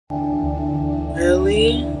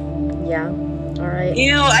Really? Yeah. Alright.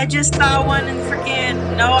 Ew, I just saw one and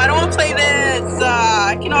freaking... No, I don't want to play this!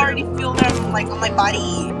 I can already feel them, like, on my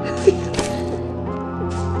body.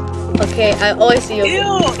 Okay, I see you.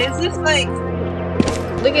 Ew, is this like...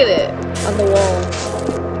 Look at it on the wall.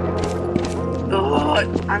 Oh,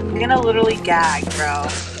 I'm gonna literally gag, bro.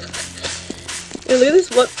 Yo, look at this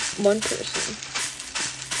one person.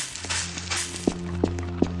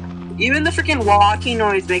 Even the freaking walking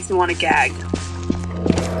noise makes me want to gag.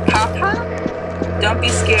 Papa? Don't be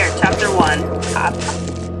scared. Chapter 1. Papa.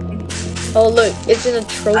 Oh look, it's in a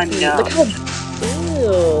trophy. Look how...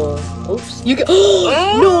 Ew. Oops. You can...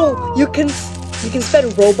 Oh! No! You can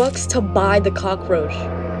spend Robux to buy the cockroach.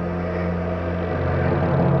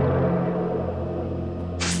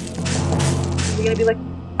 Is it gonna be like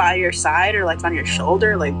by your side or like on your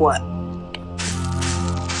shoulder? Like what?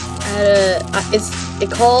 It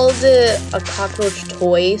called it a cockroach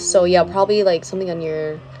toy, so yeah, probably like something on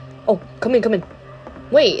your... Oh, come in.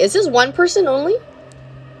 Wait, is this one person only?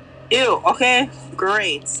 Ew, okay,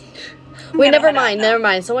 great. Wait, never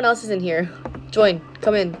mind. Someone else is in here. Join.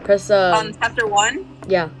 Come in. Press On chapter 1?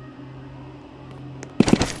 Yeah.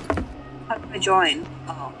 How do I join?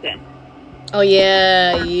 Oh, okay. Oh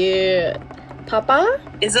yeah. Papa?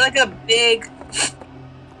 Is it like a big...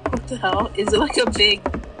 What the hell? Is it like a big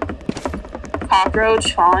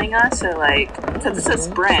cockroach following us? Or like... Because it says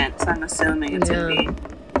sprint, so I'm assuming it's gonna be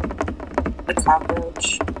the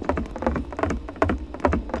cockroach.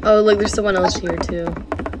 Oh, look, there's someone else here too.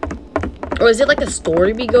 Or is it like a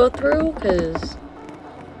story we go through? Cause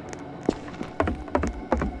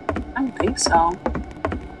I don't think so.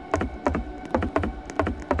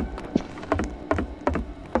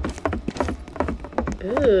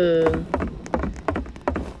 Ew.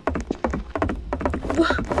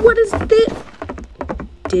 What is this?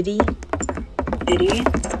 Diddy?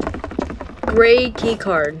 Gray key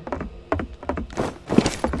card.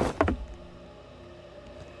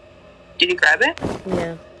 Did you grab it?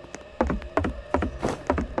 Yeah.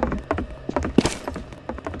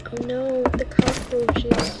 Oh no, the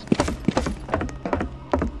cockroaches.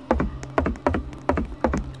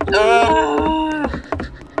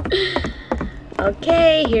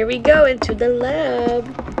 Okay, here we go into the lab.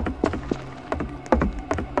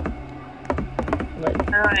 What?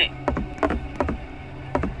 Alright.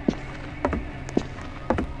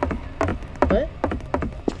 What?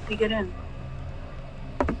 You get in.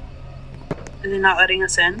 Is it not letting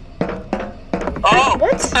us in? Oh!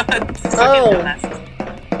 What? Oh.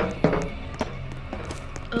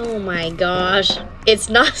 Oh my gosh. It's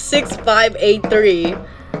not 6583.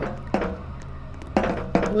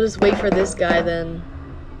 We'll just wait for this guy then.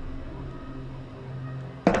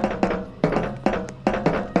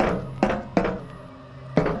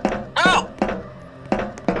 Oh!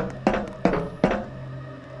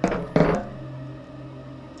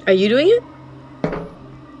 Are you doing it?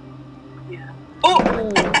 Yeah. Oh!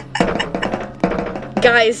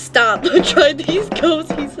 Guys, stop. Try these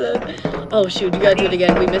ghosts, he said. Oh shoot, you gotta do it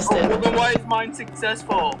again. We missed it. Well, then why is mine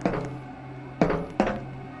successful?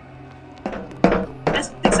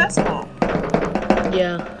 It's successful.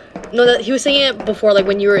 Yeah. No, that he was saying it before, like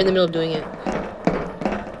when you were in the middle of doing it.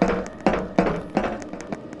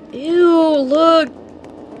 Ew, look.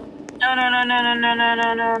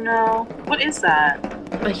 No. What is that?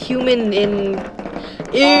 A human in...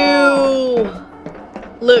 Ew.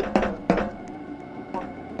 Look.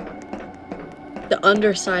 The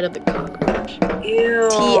underside of the cockroach. Ew.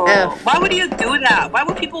 TF. Why would you do that? Why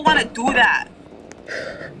would people want to do that?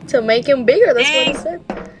 To make him bigger, that's what he said.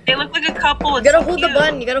 They look like a couple. You gotta hold the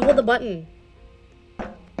button. You gotta hold the button.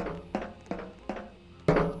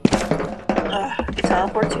 It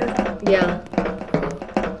teleports you? Yeah.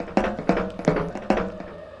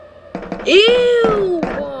 Ew!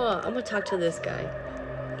 Whoa. I'm gonna talk to this guy.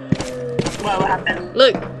 Ew. What happened?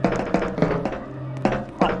 Look.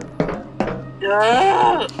 What?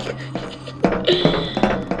 I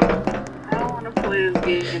don't want to play this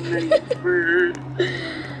game anymore.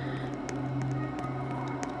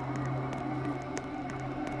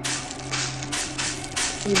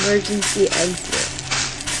 Emergency exit.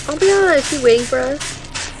 Oh my god, is he waiting for us?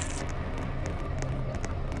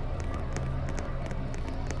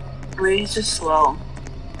 Wait, he's just slow.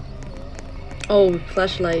 Oh,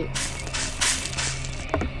 flashlight.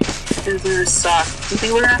 This is gonna suck. Do you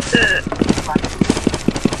think we're gonna have to...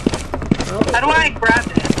 Oh, how do I grab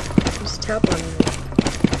it? just tap on it.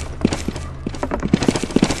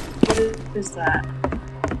 What is that?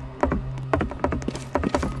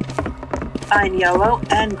 Find yellow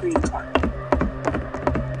and green card.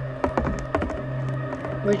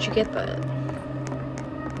 Where'd you get that?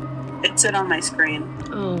 It said on my screen.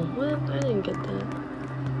 Oh, what? I didn't get that.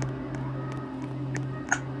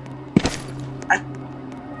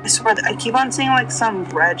 I swear, I keep on seeing like some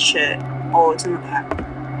red shit. Oh, it's in the back.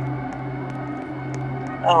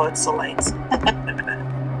 Oh, it's the lights.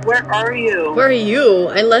 Where are you? Where are you?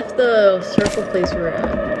 I left the circle place we were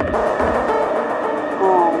at.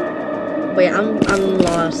 Oh. Wait, I'm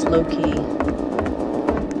lost, low-key.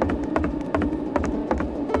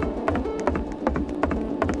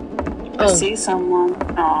 I see someone.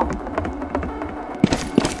 Oh.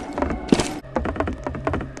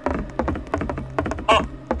 Oh,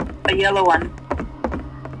 a yellow one.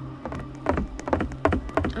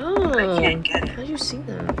 Oh. I can't get it. How did you see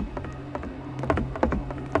that?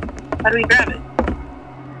 How do we grab it?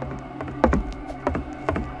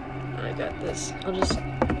 I got this. I'll just...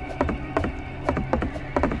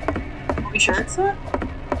 Are we sure it's that?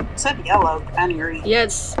 It said yellow and green. Yeah,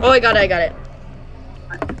 it's... Oh, I got it.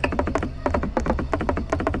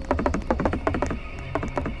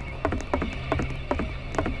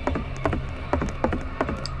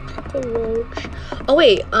 Cockroach. Oh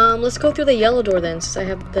wait, let's go through the yellow door then, since I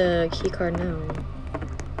have the key card now.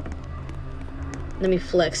 Let me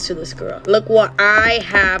flex to this girl. Look what I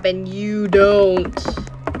have and you don't.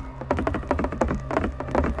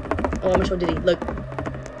 Oh, how much did he? Look.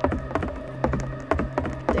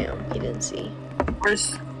 Damn, he didn't see.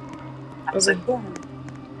 Where's... I was like, oh.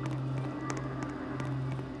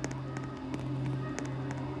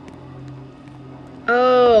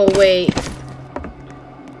 Oh, wait.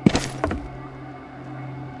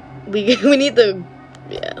 We need the...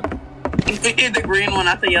 Yeah. We need the green one,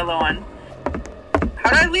 not the yellow one. How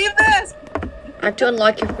do I leave this? I have to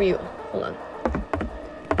unlock it for you. Hold on.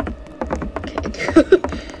 Okay.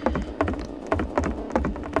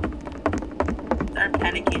 Start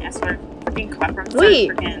panicking. I swear. Freaking cockroach.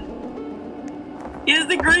 Wait. Here's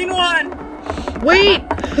the green one. Wait.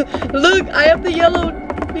 Look, I have the yellow.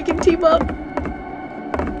 We can team up.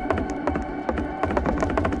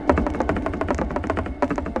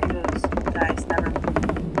 Guys, never.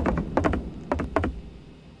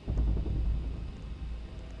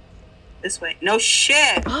 This way. No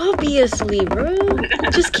shit. Obviously, bro.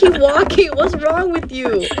 Just keep walking. What's wrong with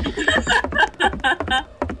you?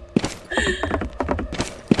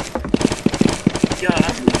 Yeah.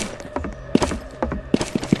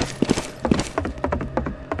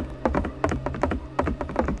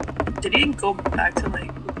 Did he go back to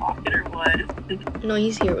like the pocket or what? No,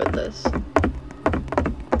 he's here with us.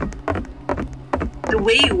 The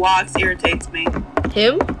way he walks irritates me.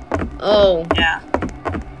 Him? Oh. Yeah.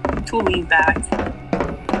 Too lean back.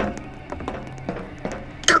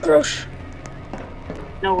 Cockroach.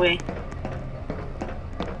 No way.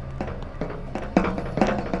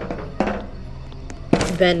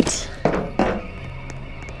 Vent.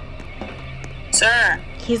 Sir.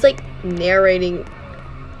 He's like narrating.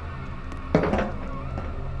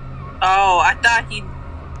 Oh, I thought he...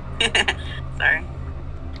 Sorry.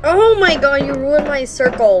 Oh my god, you ruined my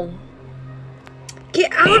circle.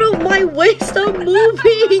 Get out of my way, stop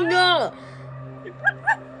moving! I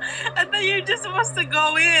thought you were just supposed to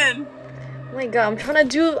go in. Oh my god, I'm trying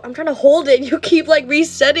to hold it. You keep like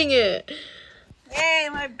resetting it. Hey,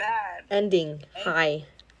 my bad. Ending. Hi.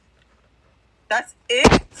 That's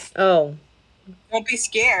it? Oh. Don't be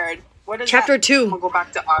scared. What is Chapter that? 2. I'm gonna go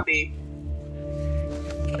back to Obby.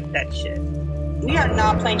 Fuck that shit. We are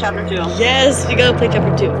not playing chapter 2. Yes, we gotta play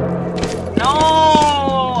chapter 2.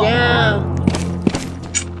 No! Yeah.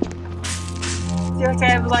 I feel like I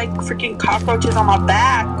have like freaking cockroaches on my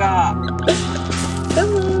back.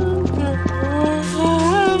 Come on.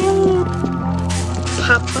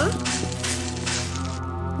 Papa?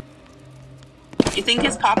 You think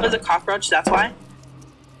his papa's a cockroach, that's why?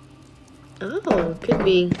 Oh, could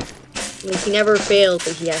be. Like, he never failed,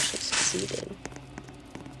 but he actually succeeded.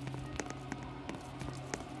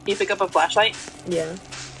 Can you pick up a flashlight? Yeah.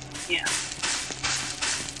 Yeah.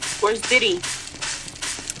 Where's Diddy?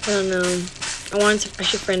 I don't know. I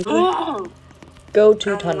should friend him. Oh! Go to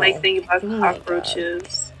I don't tunnel. like thinking about Oh my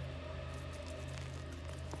cockroaches.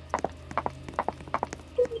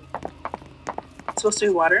 It's supposed to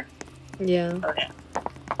be water? Yeah. Oh, yeah.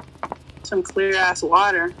 Some clear ass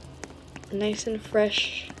water. Nice and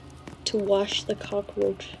fresh to wash the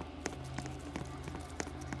cockroach.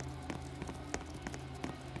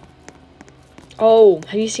 Oh,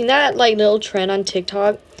 have you seen that like little trend on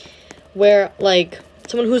TikTok where like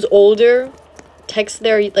someone who's older texts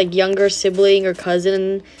their like younger sibling or cousin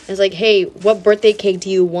and is like, "Hey, what birthday cake do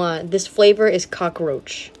you want? This flavor is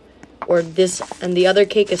cockroach." Or this, and the other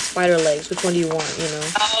cake is spider legs. Which one do you want, you know?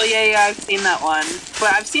 Oh, yeah, I've seen that one.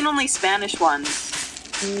 But I've seen only Spanish ones.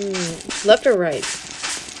 Left or right?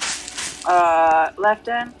 Left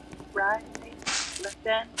and right. Left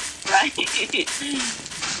and right.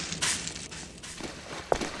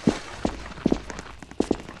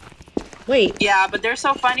 Wait. Yeah, but they're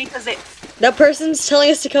so funny because they... That person's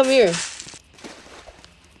telling us to come here.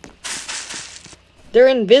 They're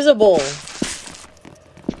invisible.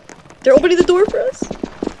 They're opening the door for us.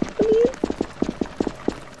 Come in.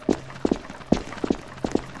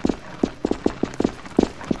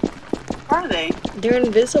 Are they? They're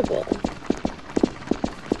invisible.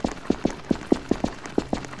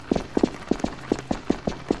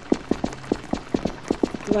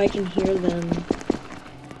 Oh, I can hear them.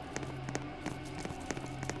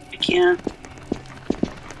 I can't.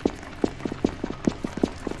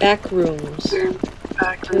 Back rooms.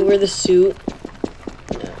 Back Can we wear the suit?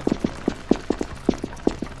 No.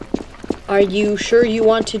 Are you sure you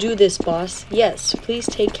want to do this, boss? Yes, please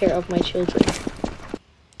take care of my children.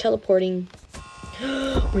 Teleporting.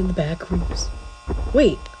 We're in the back rooms.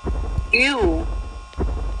 Wait. Ew.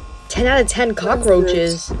 10 out of 10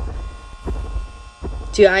 cockroaches.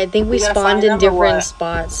 Dude, I think we gotta spawned find in them or different what?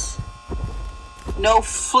 spots. No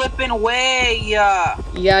flipping way.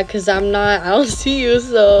 Yeah, cause I don't see you,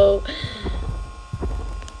 so.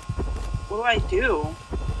 What do I do?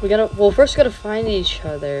 First we gotta find each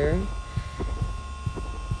other.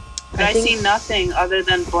 I see nothing other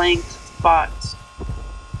than blank spots.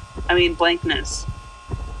 I mean, blankness.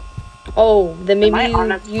 Oh, then maybe Am I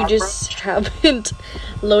on a you just haven't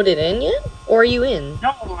loaded in yet? Or are you in?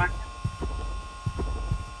 No.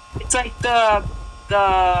 It's like the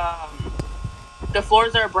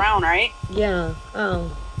floors are brown, right? Yeah.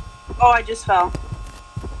 Oh. Oh, I just fell.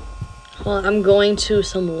 Well, I'm going to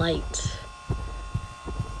some light.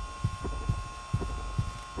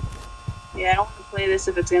 Yeah, I don't want to play this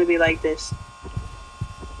if it's gonna be like this.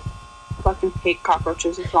 Fucking hate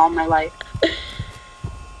cockroaches with all my life.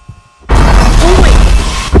 Oh wait!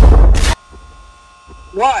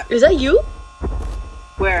 What? Is that you?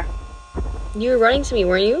 Where? You were running to me,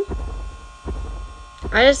 weren't you?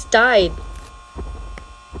 I just died.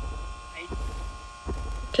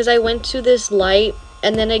 Because I went to this light,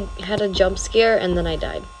 and then I had a jump scare, and then I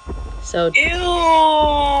died. So... Ew!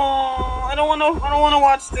 I don't wanna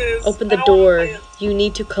watch this. Open the door. You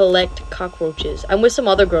need to collect cockroaches. I'm with some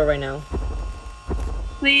other girl right now.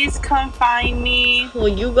 Please come find me. Well,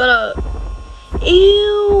 you gotta...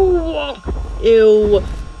 Ew! Ew.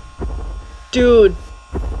 Dude.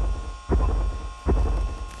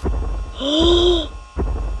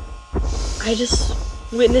 I just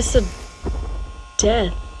witnessed a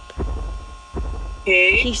death.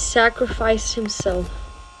 Okay. He sacrificed himself.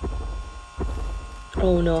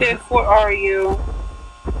 Oh no. Tiff, where are you?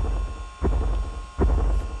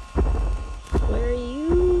 Where are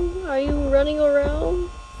you? Are you running around?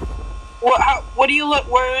 What do you look?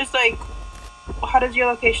 Where is like? How does your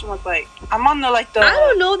location look like? I'm on the I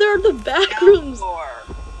don't know. They're the back rooms. Floor.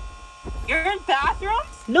 You're in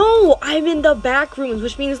bathrooms? No, I'm in the back rooms,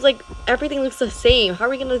 which means like everything looks the same. How are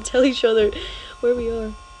we gonna tell each other where we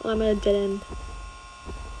are? Oh, I'm at a dead end.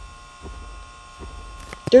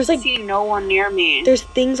 There's like... I see no one near me. There's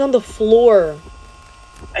things on the floor.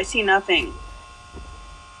 I see nothing.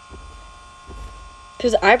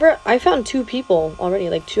 Cause I found 2 people already,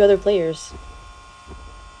 like 2 other players.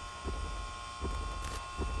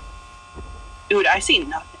 Dude, I see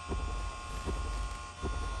nothing.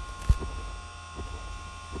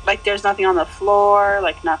 Like there's nothing on the floor,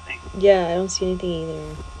 like nothing. Yeah, I don't see anything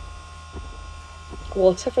either.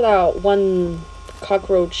 Well, except for that one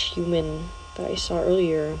cockroach human that I saw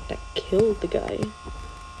earlier that killed the guy.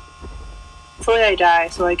 Hopefully I die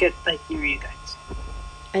so I get like near you guys.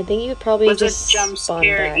 I think you probably Was just a jump spawned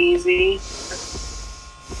scare back. easy?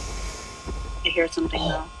 I hear something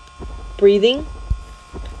though. Breathing?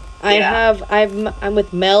 Yeah. I'm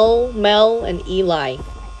with Mel, and Eli.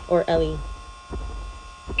 Or Ellie.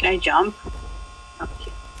 Can I jump?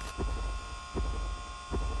 Okay.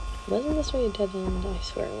 Wasn't this way a dead end? I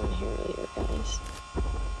swear I wasn't here earlier, guys.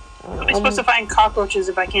 How am I supposed to find cockroaches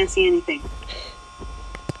if I can't see anything?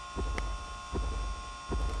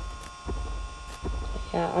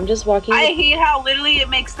 Yeah, I'm just walking. I hate how literally it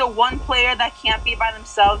makes the one player that can't be by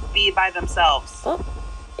themselves be by themselves. Oh,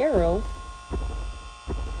 arrow.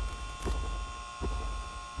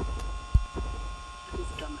 This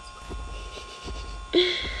is dumb as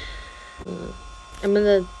fuck. I'm in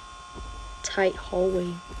a tight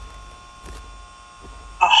hallway.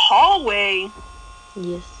 A hallway?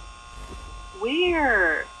 Yes.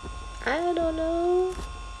 Where? I don't know.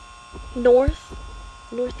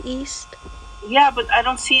 Northeast. Yeah, but I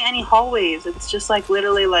don't see any hallways. It's just like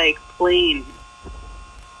literally like plain.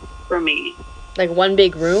 from me. Like one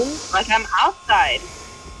big room? Like I'm outside.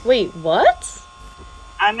 Wait, what?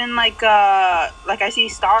 I'm in like I see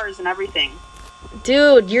stars and everything.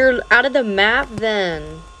 Dude, you're out of the map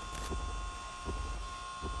then.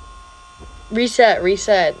 Reset.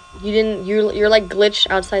 You didn't. You're like glitched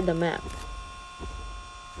outside the map.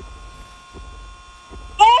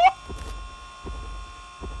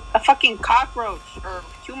 A fucking cockroach or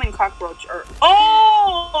human cockroach or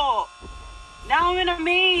oh! Now I'm in a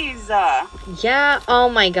maze. Yeah. Oh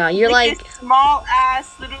my god. You're like this small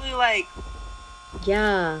ass, literally like.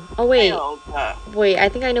 Yeah. Oh wait. Child. Wait. I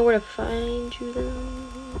think I know where to find you then.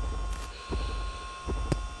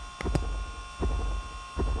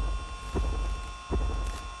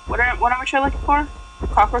 What am I trying looking for?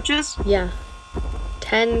 Cockroaches? Yeah.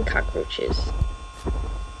 10 cockroaches.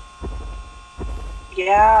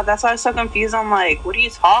 Yeah, that's why I was so confused. I'm like, what are you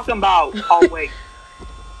talking about? Oh wait.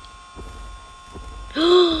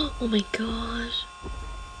 Oh my gosh.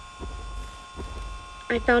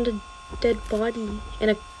 I found a dead body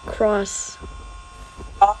and a cross.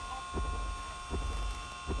 Oh.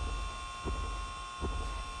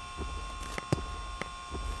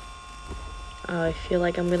 Oh, I feel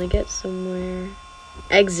like I'm gonna get somewhere.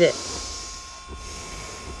 Exit.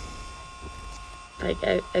 Like,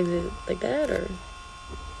 exit like that, or?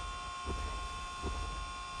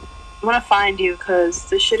 I'm gonna find you, because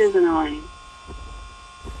this shit is annoying.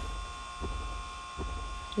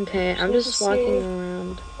 Okay, I'm just walking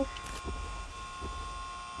around.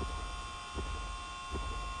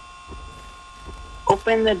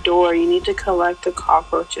 Open the door. You need to collect the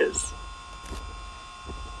cockroaches.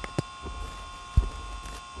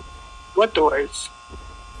 What doors?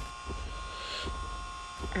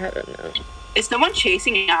 I don't know. Is no one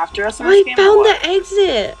chasing after us in Oh, this I game? found the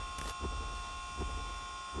exit!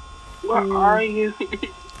 Where are you?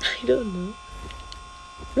 I don't know.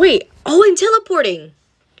 Wait, oh, I'm teleporting!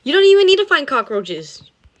 You don't even need to find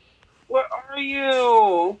cockroaches. Where are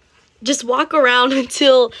you? Just walk around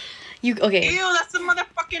until you, okay. Ew, that's a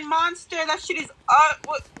motherfucking monster. That shit is,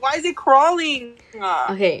 why is it crawling?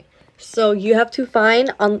 Okay, so you have to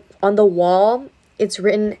find on the wall, it's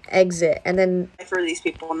written exit, and then... For these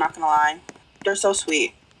people, I'm not gonna lie. They're so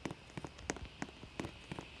sweet.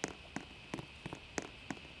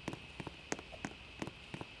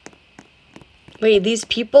 Wait, these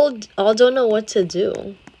people all don't know what to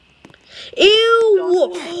do.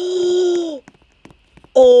 Ew!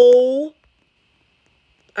 Oh!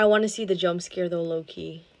 I want to see the jump scare though,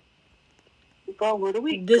 low-key. Bro, where do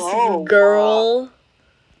we go? This girl...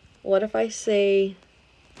 What if I say...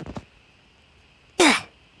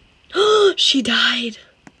 She died.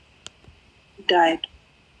 Died.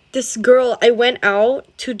 This girl, I went out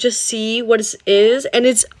to just see what it is, and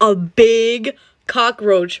it's a big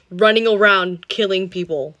cockroach running around killing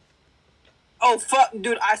people. Oh, fuck,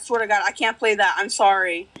 dude, I swear to God, I can't play that. I'm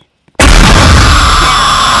sorry.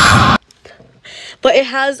 But it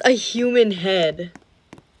has a human head.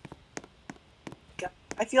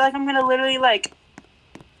 I feel like I'm gonna literally, like...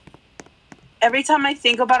 Every time I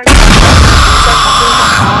think about it, it's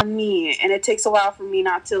like on me, and it takes a while for me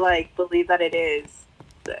not to, like, believe that it is.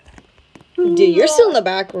 Dude, you're still in the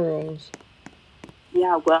back rooms.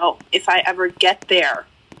 Yeah, well, if I ever get there,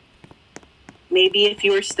 maybe if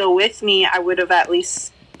you were still with me, I would have at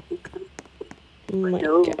least... Oh my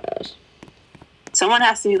gosh. Someone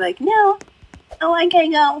has to be like, no, I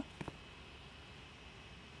can't go.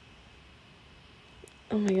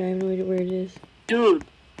 Oh my god, I have no idea where it is. Dude,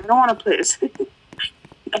 I don't want to play this.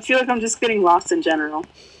 I feel like I'm just getting lost in general.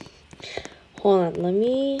 Hold on, let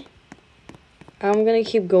me... I'm gonna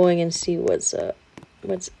keep going and see what's up.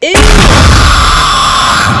 What's... Ew! Can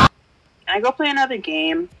I go play another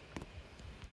game?